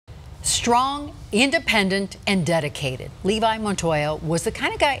Strong, independent, and dedicated, Levi Montoya was the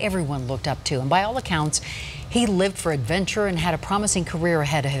kind of guy everyone looked up to, and by all accounts, he lived for adventure and had a promising career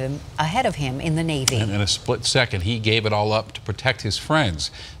ahead of him in the Navy. And in a split second, he gave it all up to protect his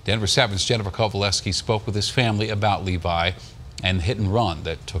friends. Denver 7's Jennifer Kovaleski spoke with his family about Levi and the hit and run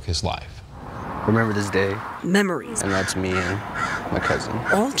that took his life. Remember this day. Memories. And that's me and my cousin.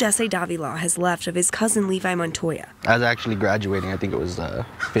 All Jesse Davila has left of his cousin Levi Montoya. I was actually graduating, I think it was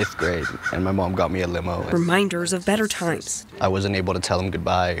 5th grade, and my mom got me a limo. Reminders of better times. I wasn't able to tell him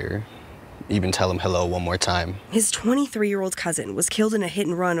goodbye or even tell him hello one more time. His 23-year-old cousin was killed in a hit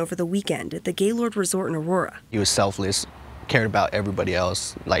and run over the weekend at the Gaylord Resort in Aurora. He was selfless, cared about everybody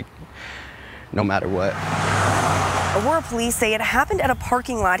else, like, no matter what. Aurora police say it happened at a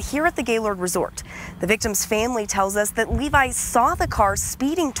parking lot here at the Gaylord Resort. The victim's family tells us that Levi saw the car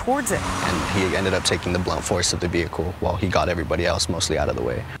speeding towards him. And he ended up taking the blunt force of the vehicle while he got everybody else mostly out of the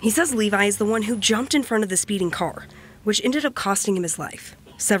way. He says Levi is the one who jumped in front of the speeding car, which ended up costing him his life.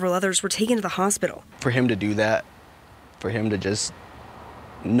 Several others were taken to the hospital. For him to do that, for him to just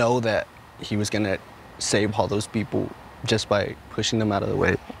know that he was going to save all those people just by pushing them out of the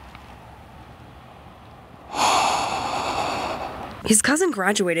way. His cousin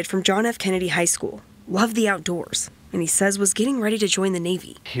graduated from John F. Kennedy High School, loved the outdoors, and he says was getting ready to join the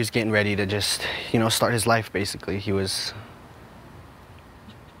Navy. He was getting ready to just, start his life, basically. He was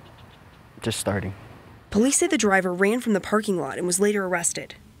just starting. Police say the driver ran from the parking lot and was later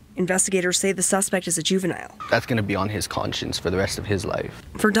arrested. Investigators say the suspect is a juvenile. That's going to be on his conscience for the rest of his life.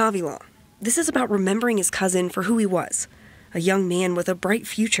 For Davila, this is about remembering his cousin for who he was, a young man with a bright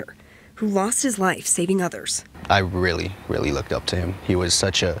future who lost his life saving others. I really, really looked up to him. He was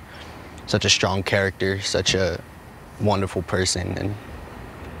such a strong character, such a wonderful person,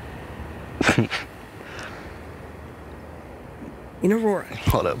 and in Aurora.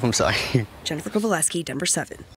 Hold up, I'm sorry. Jennifer Kovaleski, Denver 7.